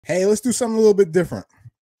Hey, let's do something a little bit different.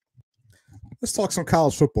 Let's talk some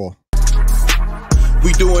college football.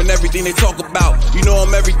 We doing everything they talk about. You know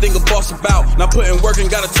I'm everything a boss about. Not putting work and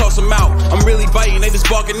gotta toss them out. I'm really biting, they just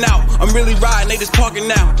barking out. I'm really riding, they just parking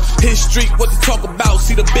now. His street, what to talk about.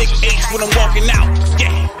 See the big H when I'm walking out.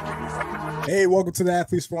 Yeah. Hey, welcome to the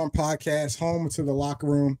Athletes Forum podcast, home to the locker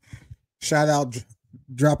room. Shout out,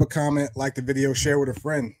 drop a comment, like the video, share with a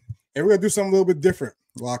friend. And we're going to do something a little bit different,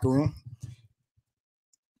 locker room.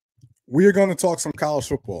 We are going to talk some college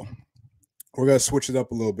football. We're going to switch it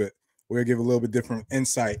up a little bit. We're going to give a little bit different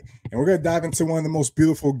insight. And we're going to dive into one of the most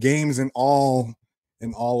beautiful games in all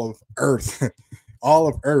of Earth. All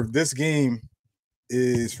of Earth. This game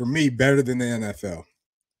is, for me, better than the NFL.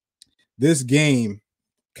 This game,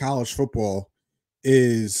 college football,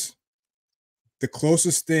 is the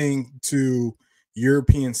closest thing to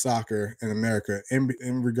European soccer in America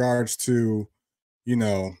in regards to, you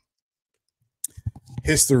know,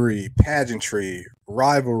 history, pageantry,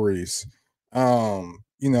 rivalries.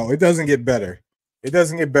 It doesn't get better. It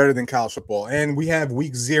doesn't get better than college football. And we have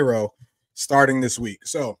week 0 starting this week.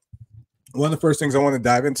 So one of the first things I want to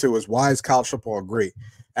dive into is, why is college football great?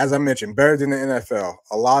 As I mentioned, better than the NFL.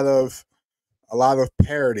 A lot of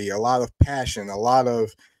parity, a lot of passion, a lot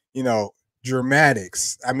of,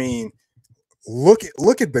 dramatics. I mean, look at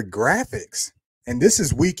the graphics. And this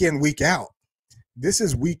is week in, week out. This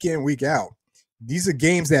is week in, week out. These are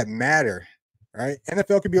games that matter, right?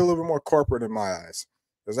 NFL could be a little bit more corporate in my eyes,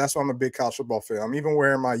 because that's why I'm a big college football fan. I'm even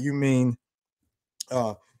wearing my UMaine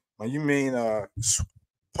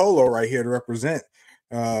polo right here to represent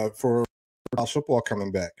for college football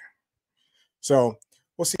coming back. So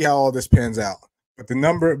we'll see how all this pans out.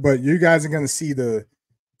 But you guys are going to see the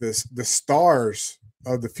stars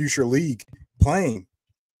of the future league playing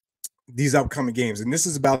these upcoming games. And this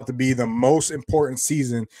is about to be the most important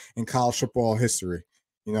season in college football history.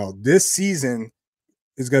 This season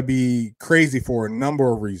is going to be crazy for a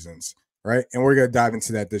number of reasons, right? And we're going to dive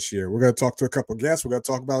into that this year. We're going to talk to a couple of guests. We're going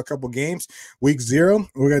to talk about a couple of games. Week 0,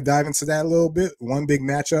 we're going to dive into that a little bit. One big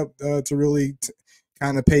matchup to really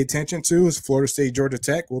kind of pay attention to is Florida State, Georgia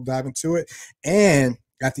Tech. We'll dive into it. And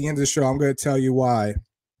at the end of the show, I'm going to tell you why.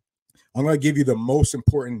 I'm going to give you the most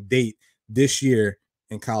important date this year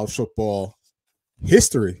in college football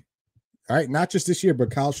history. All right, not just this year,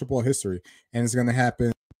 but college football history. And it's going to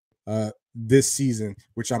happen this season,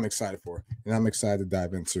 which I'm excited for, and I'm excited to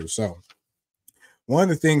dive into. So one of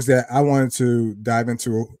the things that I wanted to dive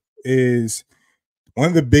into is one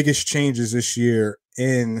of the biggest changes this year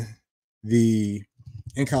in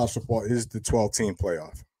college football is the 12-team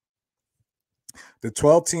playoff. The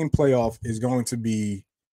 12-team playoff is going to be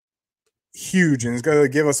huge, and it's going to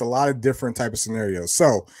give us a lot of different type of scenarios.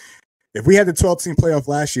 So if we had the 12-team playoff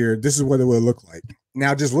last year, this is what it would look like.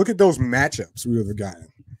 Now, just look at those matchups we would have gotten.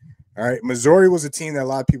 All right, Missouri was a team that a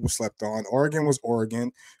lot of people slept on. Oregon was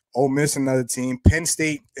Oregon. Ole Miss, another team. Penn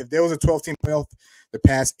State, if there was a 12-team playoff the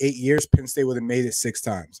past 8 years, Penn State would have made it 6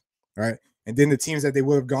 times. All right, and then the teams that they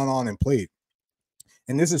would have gone on and played.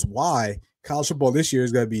 And this is why college football this year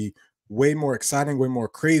is going to be way more exciting, way more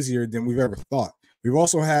crazier than we've ever thought. We've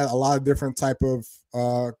also had a lot of different type of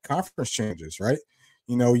conference changes, right?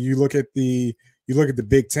 You look at the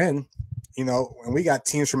Big Ten, and we got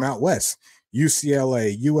teams from out west,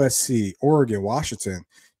 UCLA, USC, Oregon, Washington,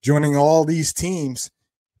 joining all these teams,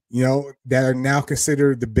 that are now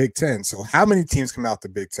considered the Big Ten. So how many teams come out the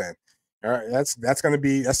Big Ten? All right, that's going to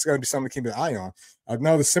be something to keep an eye on.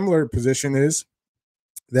 Another similar position is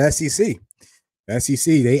the SEC. The SEC,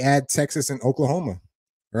 they add Texas and Oklahoma,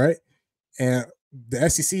 right? And the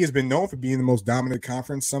SEC has been known for being the most dominant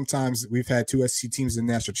conference. Sometimes we've had 2 SEC teams in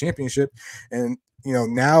the national championship. And,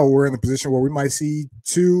 now we're in a position where we might see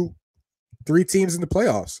 2-3 teams in the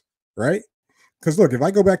playoffs, right? Because, look, if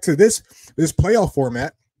I go back to this playoff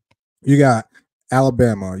format, you got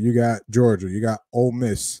Alabama, you got Georgia, you got Ole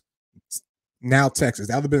Miss, now Texas.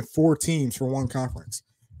 That would have been 4 teams for one conference,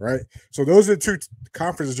 right? So those are the 2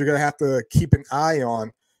 conferences you're going to have to keep an eye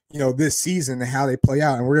on, this season and how they play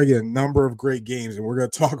out. And we're going to get a number of great games, and we're going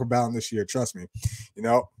to talk about them this year. Trust me.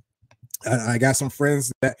 I got some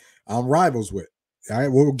friends that I'm rivals with. All right,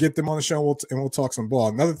 we'll get them on the show and we'll talk some ball.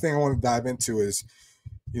 Another thing I want to dive into is,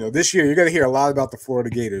 this year you're going to hear a lot about the Florida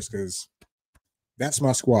Gators, because that's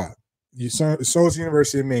my squad. So is the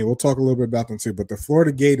University of Maine. We'll talk a little bit about them too, but the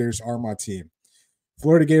Florida Gators are my team.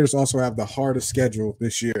 Florida Gators also have the hardest schedule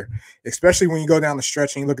this year, especially when you go down the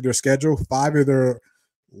stretch and you look at their schedule. 5 of their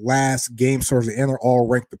last games towards the end are all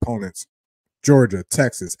ranked opponents: Georgia,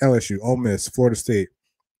 Texas, LSU, Ole Miss, Florida State.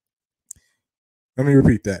 Let me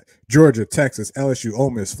repeat that: Georgia, Texas, LSU, Ole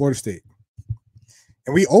Miss, Florida State.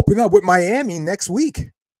 And we open up with Miami next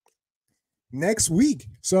week. next week.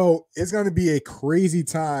 So it's going to be a crazy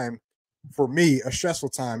time for me, a stressful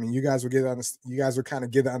time, and you guys will kind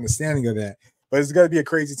of get the understanding of that. But it's going to be a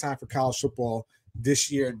crazy time for college football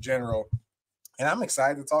this year in general, and I'm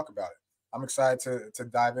excited to talk about it. I'm excited to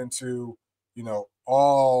dive into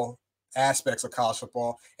all aspects of college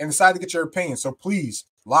football and decide to get your opinion. So please,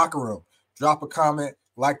 locker room, drop a comment,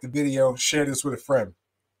 like the video, share this with a friend.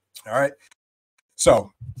 All right.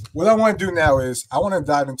 So what I want to do now is I want to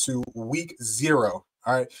dive into week 0.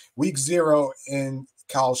 All right. Week 0 in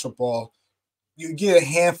college football. You get a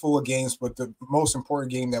handful of games, but the most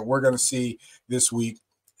important game that we're going to see this week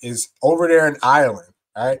is over there in Ireland.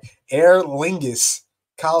 All right. Aer Lingus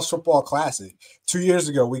College Football Classic. 2 years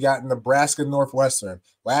ago, we got Nebraska Northwestern.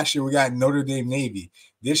 Last year, we got Notre Dame Navy.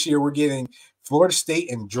 This year, we're getting Florida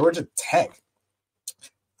State and Georgia Tech.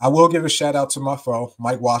 I will give a shout out to my foe,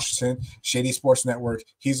 Mike Washington, Shady Sports Network.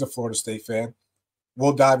 He's a Florida State fan.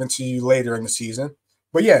 We'll dive into you later in the season.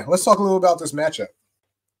 But yeah, let's talk a little about this matchup.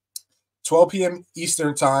 12 p.m.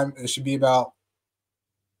 Eastern time. It should be about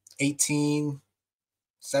 18,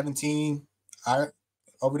 17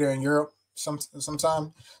 over there in Europe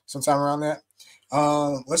sometime around that.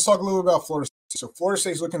 Let's talk a little about Florida State. So Florida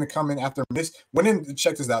State's looking to come in after winning.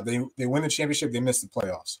 Check this out. They win the championship. They missed the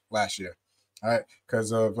playoffs last year. All right,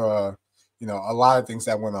 because of a lot of things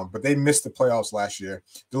that went on, but they missed the playoffs last year.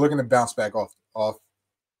 They're looking to bounce back off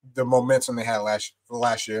the momentum they had last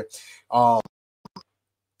year.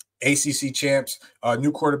 ACC champs,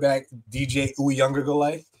 new quarterback DJ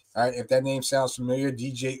Uiagalelei. All right, if that name sounds familiar,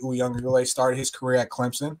 DJ Uiagalelei started his career at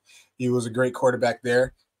Clemson. He was a great quarterback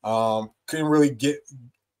there. Couldn't really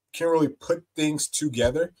put things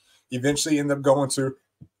together. Eventually ended up going to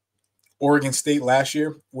Oregon State last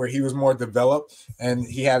year, where he was more developed and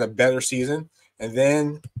he had a better season. And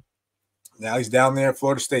then now he's down there at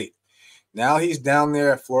Florida State.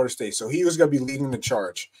 So he was going to be leading the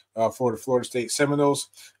charge for the Florida State Seminoles.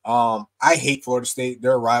 I hate Florida State.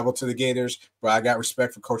 They're a rival to the Gators, but I got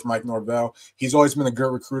respect for Coach Mike Norvell. He's always been a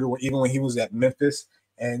good recruiter, even when he was at Memphis.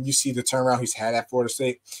 And you see the turnaround he's had at Florida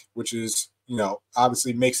State, which is,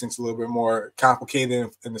 obviously makes things a little bit more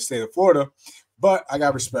complicated in the state of Florida. But I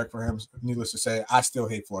got respect for him. Needless to say, I still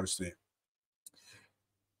hate Florida State.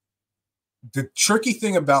 The tricky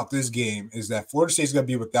thing about this game is that Florida State's going to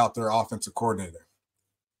be without their offensive coordinator.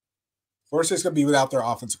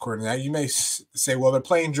 Now, you may say, well, they're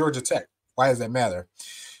playing Georgia Tech. Why does that matter?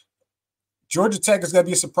 Georgia Tech is going to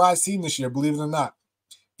be a surprise team this year, believe it or not.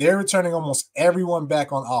 They're returning almost everyone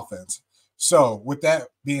back on offense. So, with that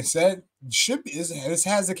being said, this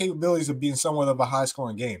has the capabilities of being somewhat of a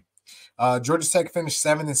high-scoring game. Georgia Tech finished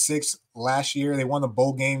 7-6 last year. They won a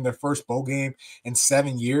bowl game, their first bowl game in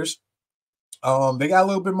 7 years. They got a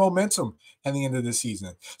little bit of momentum heading into this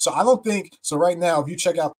season. So I don't think – so right now, if you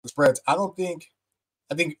check out the spreads, I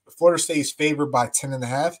think Florida State is favored by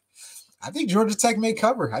 10.5. I think Georgia Tech may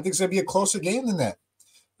cover. I think it's going to be a closer game than that.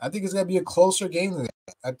 I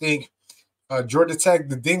think Georgia Tech,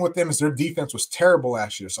 the thing with them is their defense was terrible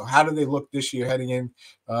last year. So how do they look this year heading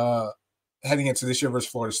into this year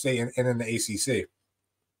versus Florida State and in the ACC?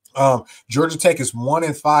 Georgia Tech is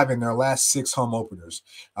 1-5 in their last 6 home openers.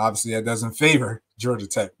 Obviously, that doesn't favor Georgia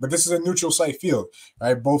Tech, but this is a neutral site field,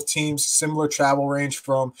 right? Both teams similar travel range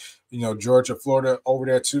from Georgia, Florida, over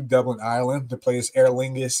there to Dublin, Ireland to play this Aer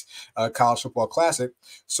Lingus College Football Classic.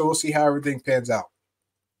 So we'll see how everything pans out.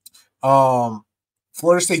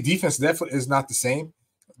 Florida State defense definitely is not the same.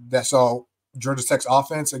 That's all. Georgia Tech's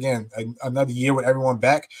offense, again, another year with everyone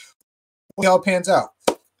back. We'll see how it pans out.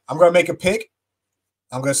 I'm going to make a pick.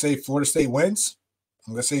 I'm going to say Florida State wins.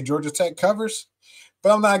 I'm going to say Georgia Tech covers.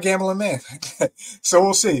 But I'm not a gambling man. So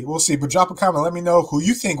we'll see. But drop a comment. Let me know who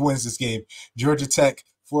you think wins this game, Georgia Tech,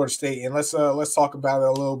 Florida State. And let's talk about it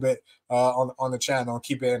a little bit on the channel and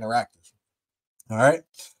keep it interactive. All right?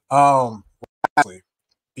 Lastly,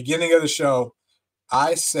 beginning of the show,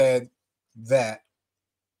 I said that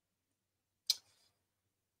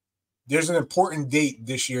there's an important date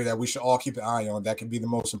this year that we should all keep an eye on that could be the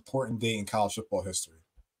most important date in college football history.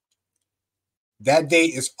 That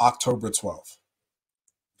date is October 12th.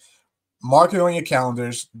 Mark it on your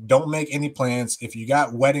calendars. Don't make any plans. If you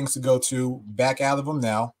got weddings to go to, back out of them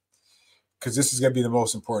now, because this is going to be the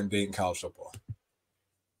most important date in college football.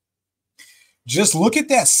 Just look at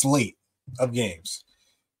that slate of games.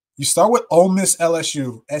 You start with Ole Miss,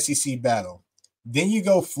 LSU, SEC battle. Then you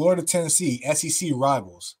go Florida, Tennessee, SEC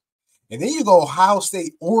rivals. And then you go Ohio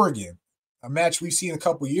State, Oregon, a match we've seen a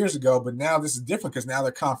couple years ago, but now this is different because now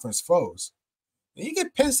they're conference foes. Then you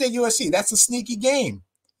get Penn State, USC. That's a sneaky game.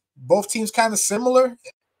 Both teams kind of similar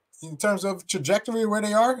in terms of trajectory where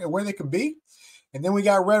they are and where they could be. And then we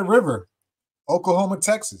got Red River, Oklahoma,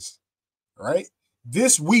 Texas, right?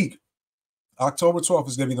 This week, October 12th,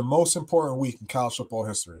 is going to be the most important week in college football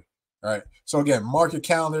history, right? So again, mark your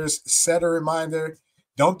calendars, set a reminder.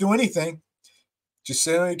 Don't do anything. Just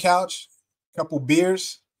sit on your couch, a couple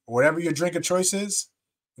beers, or whatever your drink of choice is,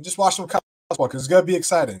 and just watch some college football because it's going to be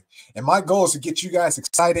exciting. And my goal is to get you guys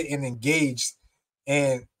excited and engaged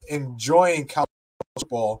and enjoying college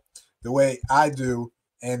football the way I do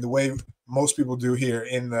and the way most people do here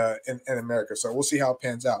in America. So we'll see how it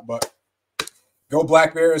pans out. But go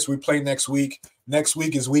Black Bears. We play next week. Next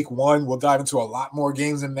week is week 1. We'll dive into a lot more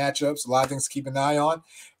games and matchups, a lot of things to keep an eye on.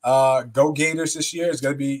 Go Gators this year. It's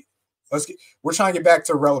going to be we're trying to get back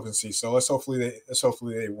to relevancy. So let's hopefully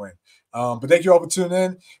they win. But thank you all for tuning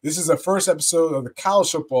in. This is the first episode of the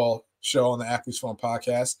College Football Show on the Athletes Phone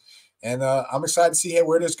Podcast. And I'm excited to see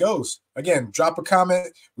where this goes. Again, drop a comment.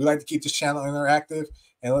 We like to keep this channel interactive,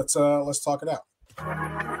 and let's talk it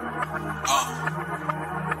out.